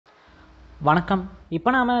வணக்கம். இப்போ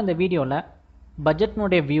நாம இந்த வீடியோவில்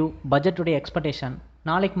பட்ஜெட்னுடைய வியூ, பட்ஜெட்டுடைய எக்ஸ்பெக்டேஷன்,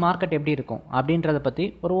 நாளைக்கு மார்க்கெட் எப்படி இருக்கும் அப்படின்றத பற்றி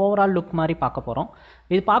ஒரு ஓவரால் லுக் மாதிரி பார்க்க போகிறோம்.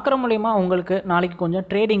 இது பார்க்குற மூலிமா உங்களுக்கு நாளைக்கு கொஞ்சம்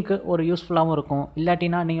ட்ரேடிங்க்கு ஒரு யூஸ்ஃபுல்லாகவும் இருக்கும்.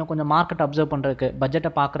 இல்லாட்டினா நீங்கள் கொஞ்சம் மார்க்கெட் அப்சர்வ் பண்ணுறதுக்கு,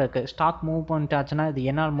 பட்ஜெட்டை பார்க்குறதுக்கு, ஸ்டாக் மூவ் பண்ணிட்டாச்சுன்னா இது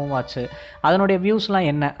என்ன மூவ் ஆச்சு, அதனுடைய வியூஸ்லாம்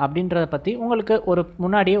என்ன அப்படின்றத பற்றி உங்களுக்கு ஒரு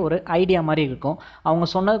முன்னாடியே ஒரு ஐடியா மாதிரி இருக்கும். அவங்க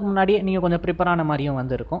சொன்னதுக்கு முன்னாடியே நீங்கள் கொஞ்சம் ப்ரிப்பேர் ஆன மாதிரியும்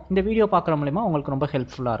வந்து இருக்கும். இந்த வீடியோ பார்க்குற மூலிமா உங்களுக்கு ரொம்ப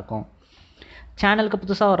ஹெல்ப்ஃபுல்லாக இருக்கும். சேனலுக்கு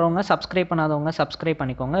புதுசாக வரவங்க சப்ஸ்கிரைப் பண்ணாதவங்க சப்ஸ்கிரைப்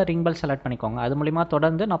பண்ணிக்கோங்க, ரிங் பெல் செலக்ட் பண்ணிக்கோங்க. அது மூலிமா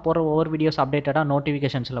தொடர்ந்து நான் போகிற ஒவ்வொரு வீடியோஸ் அப்டேட்டடாக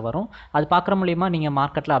நோட்டிஃபிகேஷன்ஸில் வரும். அது பார்க்குற மூலிமா நீங்கள்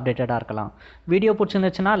மார்க்கெட்டில் அப்டேட்டடாக இருக்கலாம். வீடியோ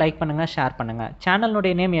பிடிச்சிருந்துச்சுன்னா லைக் பண்ணுங்கள், ஷேர் பண்ணுங்கள்.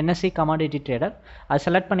 சேனலுடைய நேம் NSE கமாடிட்டி ட்ரேடர். அது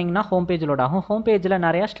செலக்ட் பண்ணிங்கன்னா ஹோம் பேஜ் லோட் ஆகும். ஹோம் பேஜில்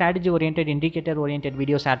நிறையா strategy orient, indicator orient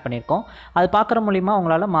videos add பண்ணியிருக்கோம். அது பார்க்குற மூலிமா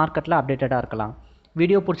உங்களால் மார்க்கெட்டில் அப்டேட்டடாக இருக்கலாம்.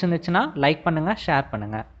 வீடியோ பிடிச்சிருந்துச்சுன்னா லைக் பண்ணுங்கள், ஷேர்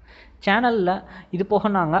பண்ணுங்கள். சேனலில் இது போக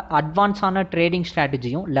நாங்கள் அட்வான்ஸான ட்ரேடிங்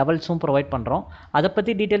ஸ்ட்ராட்டஜியும் லெவல்ஸும் ப்ரொவைட் பண்ணுறோம். அதை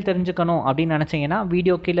பற்றி டீட்டெயில் தெரிஞ்சுக்கணும் அப்படின்னு நினச்சிங்கன்னா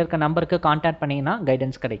வீடியோ கீழே இருக்க நம்பருக்கு கான்டாக்ட் பண்ணிங்கன்னா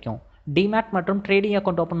கைடன்ஸ் கிடைக்கும். டிமேட் மற்றும் ட்ரேடிங்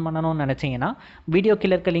அக்கௌண்ட் ஓப்பன் பண்ணணும்னு நினச்சிங்கன்னா வீடியோ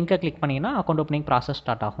கீழே இருக்க லிங்கை கிளிக் பண்ணிங்கன்னா அக்கௌண்ட் ஓப்பனிங் ப்ராசஸ்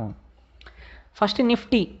ஸ்டார்ட் ஆகும். ஃபஸ்ட்டு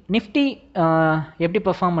நிஃப்டி எப்படி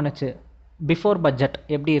பெர்ஃபார்ம் பண்ணுச்சு, பிஃபோர் பட்ஜெட்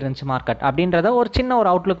எப்படி இருந்துச்சு மார்க்கெட் அப்படின்றத ஒரு சின்ன ஒரு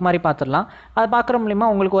அவுட்லுக் மாதிரி பார்த்துடலாம். அது பார்க்குற மூலிமா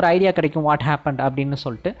உங்களுக்கு ஒரு ஐடியா கிடைக்கும் வாட் ஹேப்பன் அப்படின்னு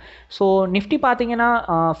சொல்லிட்டு. ஸோ நிஃப்டி பார்த்தீங்கன்னா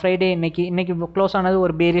ஃப்ரைடே இன்னைக்கு க்ளோஸ் ஆனது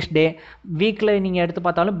ஒரு பேரிஷ் டே. வீக்கில் நீங்கள் எடுத்து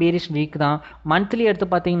பார்த்தாலும் பேரிஷ் வீக் தான். மந்த்லி எடுத்து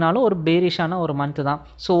பார்த்தீங்கனாலும் ஒரு பேரிஷான ஒரு மந்த்து தான்.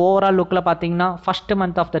 ஸோ ஓவரால் லுக்கில் பார்த்தீங்கன்னா first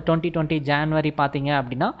month of the 2020 January பார்த்தீங்க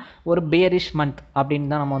அப்படின்னா ஒரு பேரிஷ் மந்த்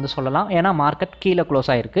அப்படின்னு தான் நம்ம வந்து சொல்லலாம். ஏன்னா மார்க்கெட் கீழே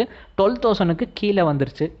க்ளோஸ் ஆகிருக்கு, 12,000க்கு கீழே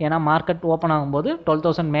வந்துருச்சு. ஏன்னா மார்க்கெட் ஓப்பன் ஆகும்போது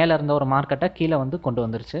 12,000 மேலே இருந்த ஒரு மார்க்கெட்டை கீழே வந்து கொண்டு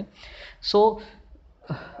வந்துருச்சு. ஸோ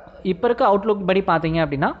இப்போ இருக்க அவுட்லுக் படி பார்த்தீங்க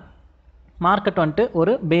அப்படின்னா மார்க்கெட் வந்துட்டு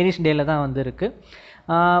ஒரு பேரிஷ் டேல தான் வந்து இருக்குது.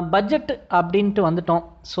 பட்ஜெட் அப்படின்ட்டு வந்துட்டோம்.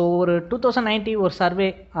 ஸோ ஒரு 2090 ஒரு சர்வே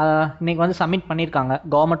இன்றைக்கி வந்து சப்மிட் பண்ணியிருக்காங்க.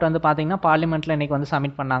 கவர்மெண்ட் வந்து பார்த்திங்கன்னா பார்லிமெண்ட்டில் இன்றைக்கி வந்து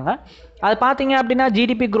சப்மிட் பண்ணாங்க. அது பார்த்தீங்க அப்படின்னா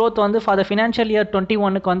ஜிடிபி க்ரோத் வந்து ஃபார் த ஃபினான்ஷியல் இயர்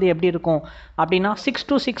 21க்கு வந்து எப்படி இருக்கும் அப்படின்னா 6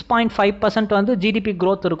 to 6.5% வந்து ஜிடிபி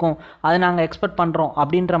க்ரோத் இருக்கும். அது நாங்கள் எக்ஸ்பெக்ட் பண்ணுறோம்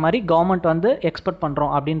அப்படின்ற மாதிரி கவர்மெண்ட் வந்து எக்ஸ்பெக்ட்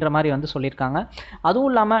பண்ணுறோம் அப்படின்ற மாதிரி வந்து சொல்லியிருக்காங்க. அதுவும்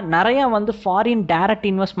இல்லாமல் நிறையா வந்து ஃபாரின் டைரக்ட்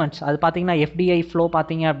இன்வெஸ்ட்மெண்ட்ஸ், அது பார்த்தீங்கன்னா FDI ஃப்ளோ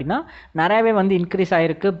பார்த்தீங்க அப்படின்னா நிறையாவே வந்து இன்க்ரீஸ்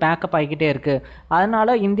ஆகிருக்கு, பேக்கப் ஆகிக்கிட்டே இருக்குது. அதனால்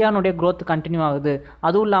இந்தியாவுடைய க்ரோத் கண்டினியூ ஆகுது.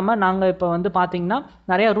 அதுவும் இல்லாமல் நாங்கள் இப்போ வந்து பார்த்திங்கன்னா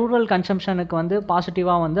நிறையா ரூரல் கன்சம்ஷனுக்கு வந்து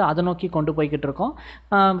பாசிட்டிவாக வந்து அதை நோக்கி கொண்டு போய்கிட்டு இருக்கோம்.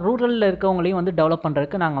 ரூரலில் இருக்கவங்களையும் வந்து டெவலப்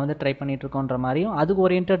பண்ணுறதுக்கு நாங்கள் வந்து ட்ரை பண்ணிகிட்ருக்கோன்ற மாதிரியும் அது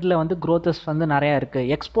ஓரியன்டில் வந்து க்ரோத்தஸ் வந்து நிறையா இருக்குது.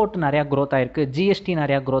 எக்ஸ்போர்ட் நிறையா க்ரோத் ஆகிருக்கு, ஜிஎஸ்டி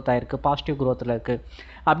நிறையா க்ரோத் ஆகிருக்கு, பாசிட்டிவ் க்ரோத்தில் இருக்குது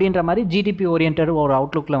அப்படின்ற மாதிரி ஜிடிபி ஓரியன்ட் ஒரு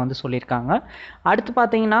அவுட்லுக்கில் வந்து சொல்லியிருக்காங்க. அடுத்து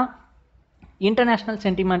பார்த்தீங்கன்னா இன்டர்நேஷ்னல்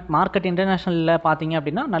சென்டிமெண்ட் மார்க்கெட் இன்டர்நேஷ்னலில் பார்த்தீங்க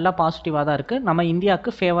அப்படின்னா நல்லா பாசிட்டிவாக தான் இருக்குது. நம்ம இந்தியாவுக்கு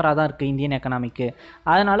ஃபேவராக தான் இருக்குது, இந்தியன் எக்கனாமிக்கு.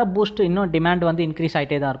 அதனால் பூஸ்ட் இன்னும் டிமாண்ட் வந்து இன்க்ரீஸ்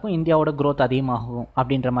ஆகிட்டே தான் இருக்கும், இந்தியாவோட க்ரோத் அதிகமாகும்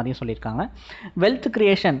அப்படின்ற மாதிரியும் சொல்லியிருக்காங்க. வெல்த்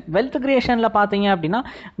கிரியேஷனில் பார்த்தீங்க அப்படின்னா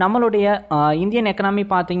நம்மளுடைய இந்தியன் எக்கனாமி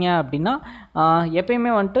பார்த்தீங்க அப்படின்னா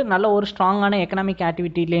எப்பயுமே வந்துட்டு நல்ல ஒரு ஸ்ட்ராங்கான எக்கனாமிக்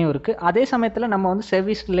ஆக்டிவிட்டிலையும் இருக்குது. அதே சமயத்தில் நம்ம வந்து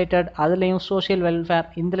சர்வீஸ் ரிலேட்டட் அதுலேயும் சோஷியல் வெல்ஃபேர்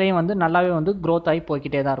இதுலேயும் வந்து நல்லாவே வந்து க்ரோத் ஆகி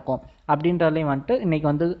போய்கிட்டே தான் இருக்கும் அப்படின்றதுலையும் வந்துட்டு இன்றைக்கி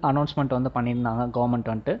வந்து அனௌன்ஸ்மெண்ட் வந்து பண்ணியிருந்தாங்க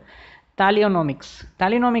கவர்மெண்ட் வந்துட்டு.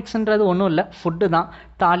 தாலியோனோமிக்ஸ்ன்றது ஒன்றும் இல்லை, ஃபுட்டு தான்.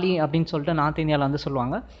 தாலி அப்படின்னு சொல்லிட்டு நார்த் இந்தியாவில் வந்து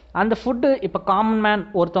சொல்லுவாங்க. அந்த ஃபுட்டு இப்போ காமன் மேன்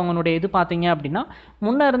ஒருத்தவங்களுடைய இது பார்த்தீங்க அப்படின்னா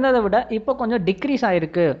முன்னே இருந்ததை விட இப்போ கொஞ்சம் டிக்ரீஸ்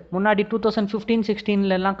ஆகிருக்கு. முன்னாடி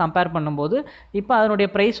 2015-16 கம்பேர் பண்ணும்போது இப்போ அதனுடைய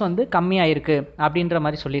ப்ரைஸ் வந்து கம்மியாயிருக்கு அப்படின்ற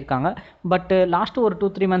மாதிரி சொல்லியிருக்காங்க. பட் லாஸ்ட்டு ஒரு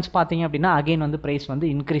 2-3 மந்த்ஸ் பார்த்தீங்க அப்படின்னா அகெயின் வந்து ப்ரைஸ் வந்து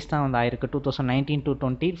இன்க்ரீஸ் தான் வந்து ஆயிருக்கு.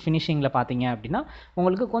 2019-20 ஃபினிஷிங்கில் பார்த்தீங்க அப்படின்னா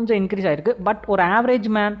உங்களுக்கு கொஞ்சம் இன்க்ரீஸ் ஆகிருக்கு. பட் ஒரு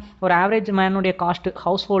ஆவரேஜ் மேனுடைய காஸ்ட்டு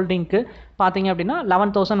ஹவுஸ் ஹோல்டிங்க்கு பார்த்தீங்க அப்படின்னா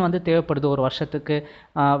 11,000 வந்து தேவைப்படுது ஒரு வருஷத்துக்கு,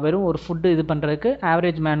 வெறும் ஒரு ஃபுட்டு இது பண்ணுறதுக்கு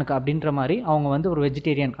ஆவரேஜ் மேனுக்கு அப்படின்ற மாதிரி. அவங்க வந்து ஒரு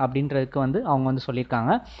வெஜிடேரியன் அப்படின்றதுக்கு வந்து அவங்க வந்து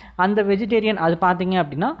சொல்லியிருக்காங்க. அந்த வெஜிடேரியன் அது பார்த்தீங்க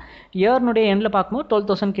அப்படின்னா இயர்னுடைய எண்டில் பார்க்கும்போது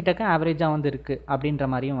 12,000 கிட்டக்க ஆவரேஜாக வந்து இருக்குது அப்படின்ற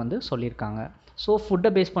மாதிரியும் வந்து சொல்லியிருக்காங்க. ஸோ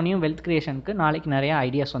ஃபுட்டை பேஸ் பண்ணியும் வெல்த் கிரியேஷனுக்கு நாளைக்கு நிறையா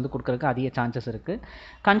ஐடியாஸ் வந்து கொடுக்குறதுக்கு அதிக சான்சஸ் இருக்குது.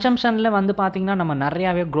 கன்சம்ஷனில் வந்து பார்த்திங்கன்னா நம்ம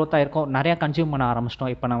நிறையாவே க்ரோத் ஆகிருக்கோம், நிறையா கன்சியூம் பண்ண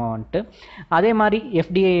ஆரம்பிச்சிட்டோம் இப்போ நம்ம வந்துட்டு. அதே மாதிரி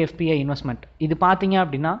FDI FPI இன்வெஸ்ட்மெண்ட் இது பார்த்தீங்க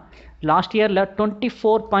அப்படின்னா லாஸ்ட் இயரில்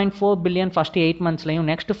 24.4 பில்லியன் ஃபஸ்ட்டு 8 மந்த்ஸ்லையும்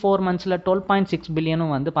நெக்ஸ்ட் 4 மந்த்ஸில் 12.6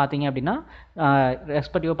 பில்லியனும் வந்து பார்த்தீங்க அப்படின்னா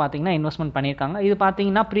ரெஸ்பெக்டிவாக பார்த்தீங்கன்னா இன்வெஸ்ட்மெண்ட் பண்ணியிருக்காங்க. இது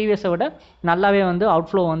பார்த்தீங்கன்னா ப்ரீவியஸை விட நல்லாவே வந்து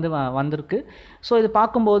அவுட்ஃப்ளோ வந்து வந்திருக்கு. ஸோ இது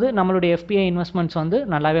பார்க்கும்போது நம்மளுடைய FPI இன்வெஸ்ட்மெண்ட்ஸ் வந்து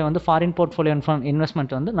நல்லாவே வந்து ஃபாரின் போர்ட்ஃபோலியோ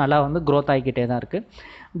இன்வெஸ்ட்மெண்ட் வந்து நல்லா வந்து க்ரோத் ஆகிக்கிட்டே தான்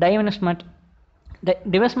இருக்குது.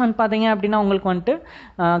 டிவெஸ்ட்மெண்ட் பார்த்தீங்க அப்படின்னா உங்களுக்கு வந்துட்டு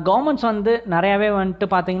கவர்மெண்ட்ஸ் வந்து நிறையாவே வந்துட்டு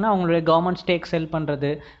பார்த்தீங்கன்னா அவங்களுடைய கவர்மெண்ட் ஸ்டேக் செல் பண்ணுறது,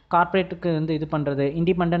 கார்ப்பரேட்டுக்கு வந்து இது பண்ணுறது,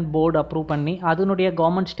 இண்டிபெண்டன்ட் போர்டு அப்ரூவ் பண்ணி அதனுடைய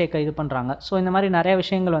கவர்மெண்ட் ஸ்டேக்கை இது பண்ணுறாங்க. ஸோ இந்த மாதிரி நிறைய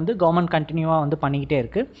விஷயங்கள் வந்து கவர்மெண்ட் கண்டினியூவாக வந்து பண்ணிக்கிட்டே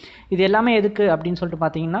இருக்குது. இது எல்லாமே எதுக்கு அப்படின்னு சொல்லிட்டு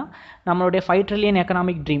பார்த்தீங்கன்னா, நம்மளுடைய 5 ட்ரில்லியன்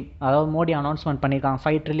எக்கனாமிக் ட்ரீம், அதாவது மோடி அனௌன்ஸ்மெண்ட் பண்ணியிருக்காங்க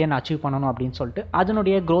 5 ட்ரில்லியன் அச்சீவ் பண்ணணும் அப்படின்னு சொல்லிட்டு,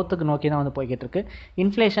 அதனுடைய க்ரோத்துக்கு நோக்கி தான் வந்து போய்கிட்டு இருக்கு.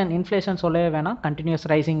 இன்ஃப்ளேஷன் சொல்லவே வேணாம், கண்டினியூஸ்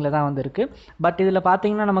ரைசிங்கில் தான் வந்து இருக்குது. பட் இதில்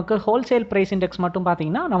பார்த்தீங்கன்னா நமக்கு ஹோல்சேல் ப்ரைஸ் இண்டெக்ஸ் மட்டும்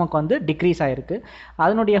பார்த்தீங்கன்னா நமக்கு வந்து டிக்ரீஸ் ஆகிருக்கு.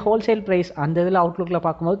 அதனுடைய ஹோல்சேல் ப்ரைஸ் அந்த இதில் அவுட்லுக்கில்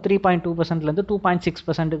பார்க்கும்போது 3.2%லேருந்து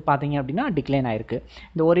 2.6% பார்த்தீங்க அப்படின்னா டிக்ளைன் ஆயிருக்கு.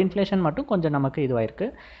 இந்த ஒரு இன்ஃப்ளேஷன் மட்டும் கொஞ்சம் நமக்கு இதுவாயிருக்கு.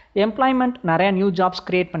 எம்ப்ளாய்மெண்ட் நிறையா நியூ ஜாப்ஸ்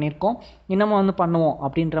க்ரியேட் பண்ணியிருக்கோம், இன்னமும் வந்து பண்ணுவோம்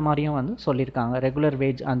அப்படின்ற மாதிரியும் வந்து சொல்லியிருக்காங்க, ரெகுலர்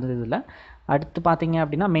வேஜ் அந்த இதில். அடுத்து பார்த்தீங்க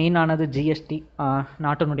அப்படின்னா மெயினானது ஜிஎஸ்டி,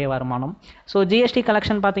 நாட்டினுடைய வருமானம். ஸோ ஜிஎஸ்டி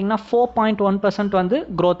கலெக்ஷன் பார்த்தீங்கன்னா 4.1% வந்து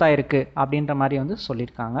க்ரோத் ஆயிருக்கு அப்படின்ற மாதிரி வந்து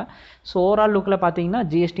சொல்லியிருக்காங்க. ஸோ ஓவரால் லுக்கில் பார்த்தீங்கன்னா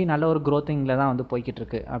ஜிஎஸ்டி நல்ல ஒரு க்ரோத்திங்கில் தான் வந்து போய்கிட்டு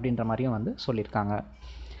இருக்கு அப்படின்ற மாதிரியும் வந்து சொல்லியிருக்காங்க.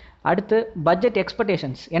 அடுத்து பட்ஜெட்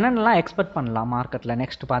எக்ஸ்பெக்டேஷன்ஸ் என்னென்னலாம் எக்ஸ்பெக்ட் பண்ணலாம் மார்க்கெட்டில்.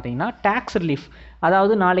 நெக்ஸ்ட் பார்த்தீங்கன்னா டேக்ஸ் ரிலீஃப்,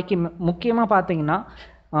 அதாவது நாளைக்கு முக்கியமாக பார்த்தீங்கன்னா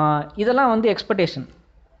இதெல்லாம் வந்து எக்ஸ்பெக்டேஷன்.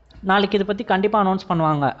 நாளைக்கு இதை பற்றி கண்டிப்பாக அனௌன்ஸ்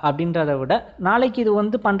பண்ணுவாங்க அப்படின்றத விட நாளைக்கு இது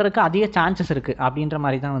வந்து பண்ணுறதுக்கு அதிக சான்சஸ் இருக்குது அப்படின்ற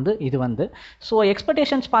மாதிரி தான் வந்து இது வந்து. ஸோ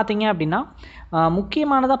எக்ஸ்பெக்டேஷன்ஸ் பார்த்தீங்க அப்படின்னா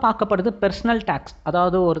முக்கியமானதாக பார்க்கப்படுது பெர்சனல் டேக்ஸ்,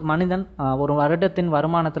 அதாவது ஒரு மனிதன் ஒரு வருடத்தின்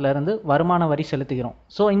வருமானத்திலிருந்து வருமான வரி செலுத்துகிறோம்.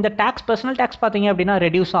 ஸோ இந்த டேக்ஸ் பெர்சனல் டேக்ஸ் பார்த்தீங்க அப்படின்னா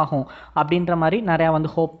ரெடியூஸ் ஆகும் அப்படின்ற மாதிரி நிறையா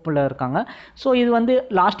வந்து ஹோப்பில் இருக்காங்க. ஸோ இது வந்து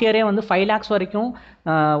லாஸ்ட் இயரே வந்து 5 lakhs வரைக்கும்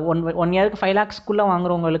ஒன் இயருக்கு 5 lakhsக்குள்ளே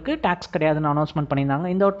வாங்குறவங்களுக்கு டேக்ஸ் கிடையாதுன்னு அனௌன்ஸ்மெண்ட் பண்ணியிருந்தாங்க.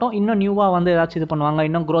 இந்த வட்டம் இன்னும் நியூவாக வந்து ஏதாச்சும் இது பண்ணுவாங்க,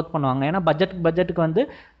 இன்னும் க்ரோத் பண்ணுவாங்க. ஏன்னா பட்ஜெட்டுக்கு வந்து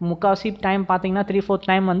முக்கால்வாசி டைம் பார்த்தீங்கன்னா 3/4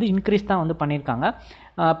 டைம் வந்து இன்க்ரீஸ் தான் வந்து பண்ணியிருக்காங்க.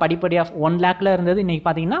 படிப்படியாக 1 lakhல இருந்தது இன்றைக்கி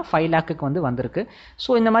பார்த்தீங்கன்னா 5 lakhக்கு வந்து வந்திருக்கு. ஸோ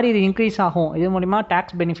இந்த மாதிரி இது இன்க்ரீஸ் ஆகும். இது மூலிமா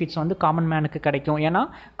டேக்ஸ் பெனிஃபிட்ஸ் வந்து காமன் மேனுக்கு கிடைக்கும். ஏன்னா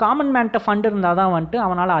காமன் மேன்கிட்ட ஃபண்ட் இருந்தால் தான் வந்துட்டு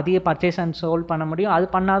அவனால் அதிக பர்ச்சேஸ் அண்ட் சோல்ட் பண்ண முடியும். அது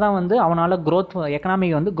பண்ணால் தான் வந்து அவனால் க்ரோத், எக்கனாமி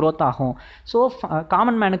வந்து க்ரோத் ஆகும். ஸோ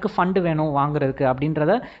காமன் மேனுக்கு ஃபண்டு வேணும் வாங்குறதுக்கு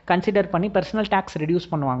அப்படின்றத கன்சிடர் பண்ணி பர்சனல் டேக்ஸ் ரெடியூஸ்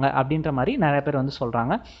பண்ணுவாங்க அப்படின்ற மாதிரி நிறைய பேர் வந்து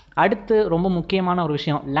சொல்கிறாங்க. அடுத்து ரொம்ப முக்கியமான ஒரு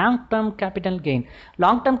விஷயம் லாங் டேர்ம் கேபிட்டல்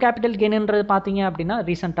கெயின்ன்றது பார்த்தீங்க அப்படின்னா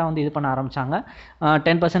ரீசெண்டாக வந்து இது பண்ண ஆரம்பித்தாங்க.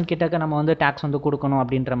 10% கிட்டக்க நம்ம வந்து டேக்ஸ் வந்து கொடுக்கணும்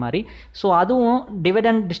அப்படின்ற மாதிரி. ஸோ அதுவும்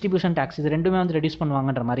டிவிடெண்ட் டிஸ்ட்ரிபியூஷன் டேக்ஸ் இது ரெண்டுமே வந்து ரெடியூஸ்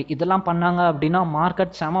பண்ணுவாங்கன்ற மாதிரி. இதெல்லாம் பண்ணாங்க அப்படின்னா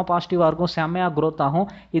மார்க்கெட் செம பாசிட்டிவாக இருக்கும், செம்மையாக க்ரோத் ஆகும்.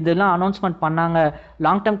 இதெல்லாம் அனௌன்ஸ்மெண்ட் பண்ணாங்க.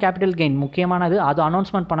 லாங் டேர்ம் கேபிட்டல் கெயின் முக்கியமானது, அது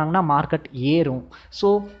அனௌன்ஸ்மெண்ட் பண்ணாங்கன்னா மார்க்கெட் ஏறும். ஸோ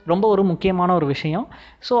ரொம்ப ஒரு முக்கியமான ஒரு விஷயம்.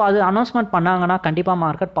 ஸோ அது அனௌன்ஸ்மெண்ட் பண்ணாங்கன்னா கண்டிப்பாக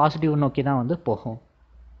மார்க்கெட் பாசிட்டிவ் நோக்கி தான் வந்து போகும்.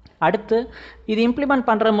 அடுத்து இது இம்ப்ளிமெண்ட்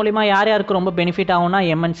பண்ணுறது மூலிமா யார் யாருக்கு ரொம்ப பெனிஃபிட் ஆகும்னா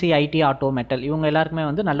எம்என்சி, ஐடி, ஆட்டோ, மெட்டல் இவங்க எல்லாருக்குமே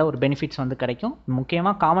வந்து நல்ல ஒரு பெனிஃபிட்ஸ் வந்து கிடைக்கும்.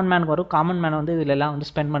 முக்கியமாக காமன் மேனுக்கு வரும். காமன் மேன் வந்து இதில் எல்லாம் வந்து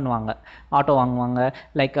ஸ்பெண்ட் பண்ணுவாங்க, ஆட்டோ வாங்குவாங்க,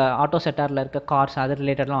 லைக் ஆட்டோ செக்டாரில் இருக்க கார்ஸ் அது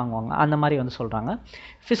ரிலேட்டட்லாம் வாங்குவாங்க, அந்த மாதிரி வந்து சொல்கிறாங்க.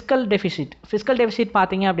 ஃபிஸ்கல் டெஃபிசிட்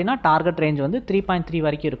பார்த்தீங்க அப்படின்னா டார்கெட் ரேஞ்ச் வந்து 3.3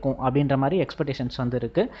 வரைக்கும் இருக்கும் அப்படின்ற மாதிரி எக்ஸ்பெக்டேஷன்ஸ் வந்து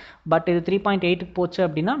இருக்குது. பட் இது 3.8 போச்சு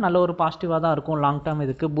அப்படின்னா நல்ல ஒரு பாசிட்டிவாக தான் இருக்கும். லாங் டேர்ம்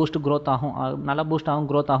இதுக்கு க்ரோத் ஆகும், நல்லா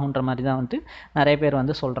க்ரோத் ஆகுன்ற மாதிரி தான் வந்து நிறைய பேர்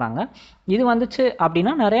வந்து சொல்கிறாங்க. இது வந்துச்சு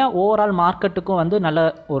அப்படின்னா நிறையா ஓவரால் மார்க்கெட்டுக்கும் வந்து நல்ல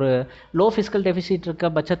ஒரு லோ ஃபிஸ்கல் டெஃபிசிட் இருக்க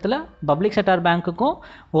பட்சத்தில் பப்ளிக் செக்டார் பேங்க்குக்கும்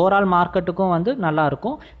ஓவரால் மார்க்கெட்டுக்கும் வந்து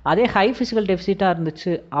நல்லாயிருக்கும். அதே ஹை ஃபிஸ்கல் டெஃபிசிட்டாக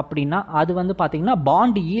இருந்துச்சு அப்படின்னா அது வந்து பார்த்திங்கன்னா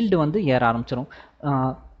பாண்ட் ஈல்டு வந்து ஏற ஆரம்பிச்சிடும்.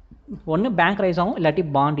 ஒன்று பேங்க் ரைஸ் ஆகும், இல்லாட்டி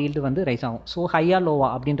பாண்ட் ஈல்டு வந்து ரைஸ் ஆகும். ஸோ ஹையா லோவா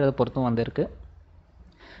அப்படின்றத பொறுத்தும் வந்து இருக்குது.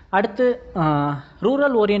 அடுத்து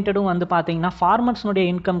ரூரல் ஓரியன்டும் வந்து பார்த்திங்கன்னா ஃபார்மர்ஸ்னுடைய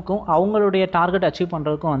இன்கம்க்கும் அவங்களுடைய டார்கெட் அச்சீவ்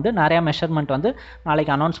பண்ணுறதுக்கும் வந்து நிறையா மெஷர்மெண்ட் வந்து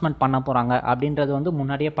நாளைக்கு அனௌன்ஸ்மெண்ட் பண்ண போகிறாங்க அப்படின்றது வந்து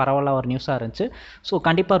முன்னாடியே பரவலாக ஒரு நியூஸாக இருந்துச்சு. ஸோ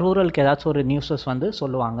கண்டிப்பாக ரூரலுக்கு ஏதாச்சும் ஒரு நியூஸஸ் வந்து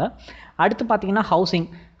சொல்லுவாங்க. அடுத்து பார்த்திங்கன்னா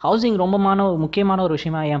ஹவுசிங் ரொம்ப முக்கியமான ஒரு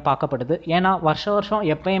விஷயமா ஏன் பார்க்கப்படுது. ஏன்னா வருஷம்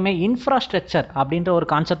எப்பயுமே இன்ஃப்ராஸ்ட்ரக்சர் அப்படின்ற ஒரு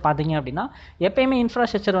கான்செப்ட் பார்த்தீங்க அப்படின்னா எப்பயுமே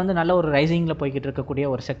இன்ஃப்ராஸ்ட்ரக்சர் வந்து நல்ல ஒரு ரைசிங்கில் போய்கிட்டு இருக்கக்கூடிய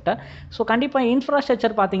ஒரு செக்டர். ஸோ கண்டிப்பாக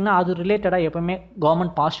இன்ஃப்ராஸ்ட்ரக்சர் பார்த்தீங்கன்னா அது ரிலேட்டடாக எப்பயுமே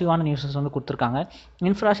கவர்மெண்ட் பாசிட்டிவான நியூஸஸ் வந்து கொடுத்துருக்காங்க.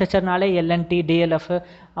 இன்ஃப்ராஸ்ட்ரக்சர்னாலே எல்என்டி, டிஎல்எஃப்,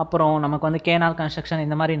 அப்புறம் நமக்கு வந்து கேனால் கன்ஸ்ட்ரக்ஷன்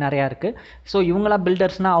இந்த மாதிரி நிறையா இருக்குது. ஸோ இவங்களாம்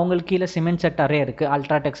பில்டர்ஸ்னால் அவங்களுக்கு கீழே சிமெண்ட் செக்டரே இருக்குது.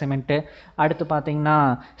 அல்ட்ராடெக் சிமெண்ட்டு, அடுத்து பார்த்தீங்கன்னா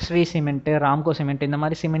ஸ்ரீ சிமெண்ட்டு, ராம்கோ சிமெண்ட், இந்த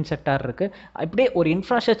மாதிரி சிமெண்ட் செக்டர் இருக்குது. இப்படியே ஒரு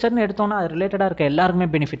இன்ஃப்ராஸ்ட்ரக்சர்னு எடுத்தோன்னா அது ரிலேட்டடாக இருக்க எல்லாருக்குமே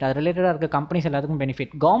பெனிஃபிட், அது ரிலேட்டடாக இருக்க கம்பெனிஸ் எல்லாத்துக்கும்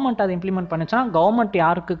பெனிஃபிட். கவர்மெண்ட் அதை இம்ப்ளிமெண்ட் பண்ணிச்சுன்னா கவர்மெண்ட்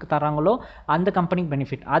யாருக்கு தராங்களோ அந்த கம்பெனிக்கு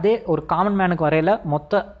பெனிஃபிட். அதே ஒரு காமன் மேனுக்கு வரையில்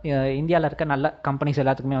மொத்த இந்தியாவில் இருக்க நல்ல கம்பெனிஸ்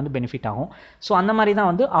எல்லாத்துக்குமே வந்து பெனிஃபிட் ஆகும். ஸோ அந்த மாதிரி தான்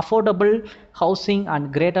வந்து affordable housing and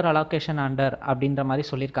greater allocation under அப்படின்ற மாதிரி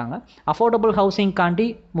சொல்லியிருக்காங்க. அஃபோர்டபுள் ஹவுசிங்காண்டி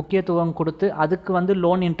முக்கியத்துவம் கொடுத்து அதுக்கு வந்து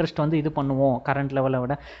லோன் இன்ட்ரெஸ்ட் வந்து இது பண்ணுவோம் கரண்ட் லெவலை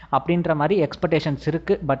விட அப்படின்ற மாதிரி எக்ஸ்பெக்டேஷன்ஸ்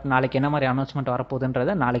இருக்குது. பட் நாளைக்கு என்ன மாதிரி அனௌன்ஸ்மெண்ட்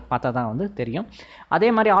வரப்போகுதுன்றதை நாளைக்கு பார்த்தா தான் வந்து தெரியும். அதே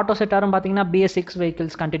மாதிரி ஆட்டோ செக்டாரும் பார்த்தீங்கன்னா BS6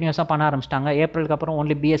 வெஹிக்கிள்ஸ் கண்டினியூஸாக பண்ண ஆரம்பிச்சிட்டாங்க. ஏப்ரலுக்கு அப்புறம்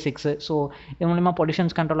ஒன்லி BS6. ஸோ இது மூலிமா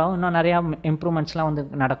பொல்யூஷன்ஸ் கண்ட்ரோல் ஆகும், இன்னும் நிறையா இம்ப்ரூவ்மெண்ட்ஸ்லாம் வந்து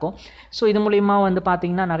நடக்கும். ஸோ இது மூலிமா வந்து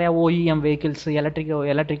பார்த்தீங்கன்னா நிறையா OEM vehicles,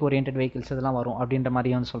 electric orient vehicles இதெல்லாம் வரும் அப்படின்ற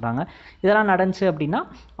மாதிரி வந்து சொல்கிறாங்க. இதெல்லாம் நடந்துச்சு அப்படின்னா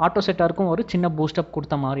ஆட்டோ செக்டாருக்கும் ஒரு சின்ன பூஸ்டப்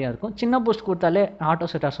கொடுத்த மாதிரியாக இருக்கும். சின்ன பூஸ்ட் கொடுத்தாலே ஆட்டோ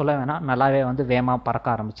செக்டார் சொல்ல வேணாம், நல்லாவே வந்து வேகமாக பறக்க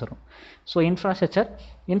ஆரம்பிச்சிடும். ஸோ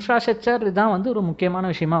இன்ஃப்ராஸ்ட்ரக்சர் இதுதான் வந்து ஒரு முக்கியமான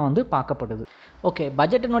விஷயமா வந்து பார்க்கப்படுது. ஓகே,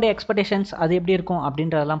 பட்ஜெட்டினுடைய எக்ஸ்பெக்டேஷன்ஸ் அது எப்படி இருக்கும்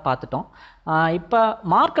அப்படின்றதெல்லாம் பார்த்துட்டோம். இப்போ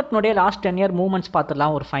மார்க்கெட்னுடைய லாஸ்ட் 10 இயர் மூவ்மெண்ட்ஸ்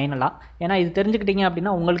பார்த்துடலாம் ஒரு ஃபைனலாக. ஏன்னா இது தெரிஞ்சுக்கிட்டீங்க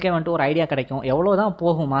அப்படின்னா உங்களுக்கே வந்துட்டு ஒரு ஐடியா கிடைக்கும் எவ்வளோ தான்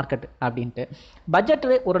போகும் மார்க்கெட் அப்படின்ட்டு. பட்ஜெட்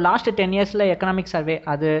ஒரு லாஸ்ட் 10 இயர்ஸில் எக்கனாமிக் சர்வே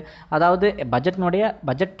அதாவது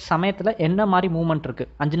பட்ஜெட் சமயத்தில் என்ன மாதிரி மூவ்மெண்ட்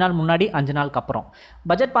இருக்குது, 5 நாள் முன்னாடி 5 நாளுக்கு அப்புறம்.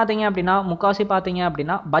 பட்ஜெட் பார்த்தீங்க அப்படின்னா முக்கால்வாசி பார்த்தீங்க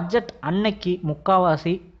அப்படின்னா பட்ஜெட் அன்னைக்கு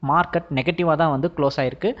முக்கால்வாசி மார்க்கெட் நெகட்டிவாக தான் வந்து க்ளோஸ்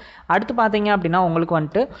ஆகிருக்கு. அடுத்து பார்த்தீங்க அப்படின்னா உங்களுக்கு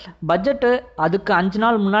வந்துட்டு பட்ஜெட்டு அதுக்கு 5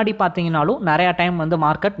 நாள் முன்னாடி பார்த்தீங்கன்னாலும் நிறையா டைம் வந்து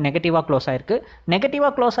மார்க்கெட் நெகட்டிவாக க்ளோஸ் ஆகிருக்கு.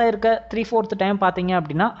 நெகட்டிவாக க்ளோஸ் ஆகிருக்க 3/4 டைம் பார்த்தீங்க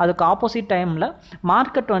அப்படின்னா அதுக்கு ஆப்போசிட் டைமில்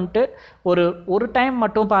மார்க்கெட் வந்துட்டு ஒரு டைம்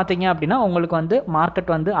மட்டும் பார்த்தீங்க அப்படின்னா உங்களுக்கு வந்து மார்க்கெட்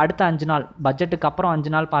வந்து அடுத்த 5 நாள் பட்ஜெட்டுக்கு அப்புறம்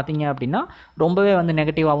 5 நாள் பார்த்தீங்க அப்படின்னா ரொம்பவே வந்து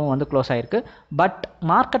நெகட்டிவாகவும் வந்து க்ளோஸ் ஆகிருக்கு. பட்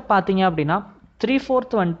மார்க்கெட் பார்த்தீங்க அப்படின்னா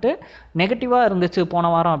 3/4 வந்துட்டு நெகட்டிவாக இருந்துச்சு போன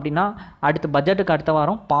வாரம் அப்படின்னா அடுத்து பட்ஜெட்டுக்கு அடுத்த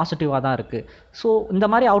வாரம் பாசிட்டிவாக தான் இருக்குது. ஸோ இந்த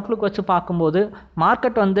மாதிரி அவுட்லுக் வச்சு பார்க்கும்போது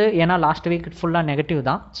மார்க்கெட் வந்து ஏன்னா லாஸ்ட் வீக் ஃபுல்லாக நெகட்டிவ்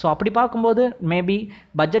தான். ஸோ அப்படி பார்க்கும்போது மேபி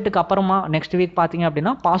பட்ஜெட்டுக்கு அப்புறமா நெக்ஸ்ட் வீக் பார்த்தீங்க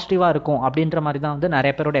அப்படின்னா பாசிட்டிவாக இருக்கும் அப்படின்ற மாதிரி தான் வந்து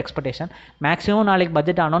நிறைய பேரோட எக்ஸ்பெக்டேஷன். மேக்ஸிமம் நாளைக்கு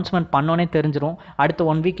பட்ஜெட் அனௌன்ஸ்மெண்ட் பண்ணோன்னே தெரிஞ்சிடும் அடுத்த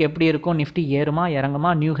 1 வீக் எப்படி இருக்கும், நிஃப்டி ஏறுமா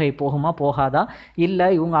இறங்குமா, நியூ ஹை போகுமா போகாதா, இல்லை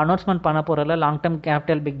இவங்க அனௌன்ஸ்மெண்ட் பண்ண போகிறதுல long term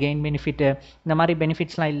capital gain benefit இந்த மாதிரி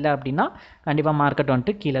பெனிஃபிட்ஸ்லாம் இல்லை அப்படின்னா கண்டிப்பாக மார்க்கெட்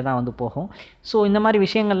வந்துட்டு கீழே தான் வந்து போகும். ஸோ இந்த மாதிரி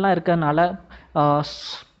விஷயங்கள்லாம் இருக்கிறதுனால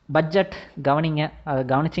பட்ஜெட் கவனிங்க. அதை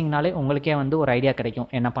கவனிச்சிங்கனாலே உங்களுக்கே வந்து ஒரு ஐடியா கிடைக்கும்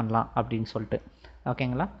என்ன பண்ணலாம் அப்படின்னு சொல்லிட்டு.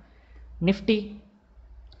 ஓகேங்களா. நிஃப்டி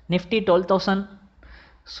 12,000.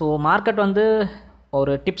 ஸோ மார்க்கெட் வந்து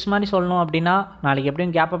ஒரு டிப்ஸ் மாதிரி சொல்லணும் அப்படின்னா நாளைக்கு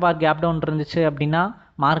எப்படியும் கேப் டவுன் இருந்துச்சு அப்படின்னா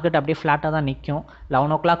மார்க்கெட் அப்படியே ஃப்ளாட்டாக தான் நிற்கும்.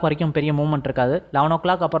 11 o'clock வரைக்கும் பெரிய மூவ்மெண்ட் இருக்காது. 11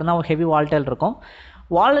 o'clock அப்புறம் தான் ஒரு ஹெவி வால்டைல் இருக்கும்.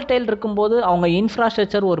 வாலடைல் இருக்கும்போது அவங்க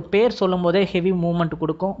இன்ஃப்ராஸ்ட்ரக்சர் ஒரு பேர் சொல்லும் போதே ஹெவி மூவ்மெண்ட்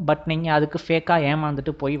கொடுக்கும். பட் நீங்கள் அதுக்கு ஃபேக்காக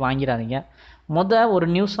ஏமாந்துட்டு போய் வாங்கிடாதீங்க. ஒரு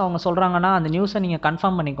நியூஸ் அவங்க சொல்கிறாங்கன்னா அந்த நியூஸை நீங்கள்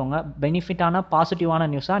கன்ஃபார்ம் பண்ணிக்கோங்க. பெனிஃபிட்டான பாசிட்டிவான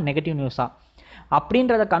நியூஸா நெகட்டிவ் நியூஸா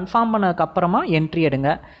அப்படின்றத கன்ஃபார்ம் பண்ணதுக்கப்புறமா என்ட்ரி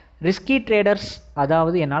எடுங்க. ரிஸ்கி ட்ரேடர்ஸ்,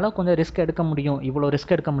 அதாவது என்னால் கொஞ்சம் ரிஸ்க் எடுக்க முடியும், இவ்வளோ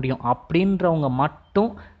ரிஸ்க் எடுக்க முடியும் அப்படின்றவங்க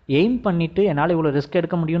மட்டும் எய்ம் பண்ணிவிட்டு என்னால் இவ்வளோ ரிஸ்க்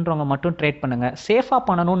எடுக்க முடியுன்றவங்க மட்டும் ட்ரேட் பண்ணுங்கள். சேஃபாக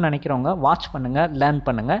பண்ணணும்னு நினைக்கிறவங்க வாட்ச் பண்ணுங்கள், லேர்ன்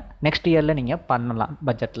பண்ணுங்கள். நெக்ஸ்ட் இயரில் நீங்கள் பண்ணலாம்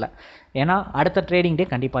பட்ஜெட்டில். ஏன்னா அடுத்த ட்ரேடிங் டே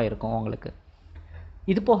கண்டிப்பாக இருக்கும் உங்களுக்கு.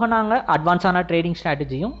 இது போக நாங்கள் அட்வான்ஸான ட்ரேடிங்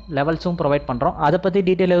ஸ்ட்ராட்டஜியும் லெவல்ஸும் ப்ரொவைட் பண்ணுறோம். அதை பற்றி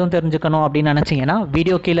டீட்டெயில் எதுவும் தெரிஞ்சுக்கணும் அப்படின்னு நினச்சிங்கன்னா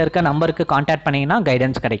வீடியோ கீழே இருக்க நம்பருக்கு கான்டாக்ட் பண்ணிங்கன்னா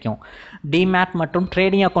கைடன்ஸ் கிடைக்கும். டிமேட் மற்றும்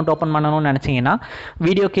ட்ரேடிங் அக்கௌண்ட் ஓப்பன் பண்ணணும்னு நினச்சிங்கன்னா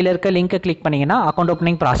வீடியோ கீழே இருக்க லிங்க்கை கிளிக் பண்ணிங்கன்னா அக்கௌண்ட்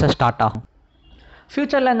ஓப்பனிங் ப்ராசஸ் ஸ்டார்ட் ஆகும்.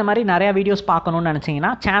 ஃப்யூச்சரில் இந்த மாதிரி நிறையா வீடியோஸ் பார்க்கணுன்னு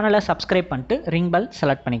நினச்சிங்கன்னா சேனலை சப்ஸ்கிரைப் பண்ணிட்டு ரிங் பெல்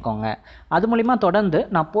செலக்ட் பண்ணிக்கோங்க. அது மூலிமா தொடர்ந்து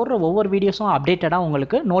நான் போடுற ஒவ்வொரு வீடியோஸும் அப்டேட்டடாக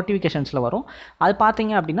உங்களுக்கு நோட்டிஃபிகேஷன்ஸில் வரும். அது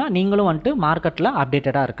பார்த்தீங்க அப்படின்னா நீங்களும் வந்துட்டு மார்க்கெட்டில்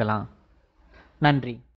அப்டேட்டடாக இருக்கலாம். நன்றி.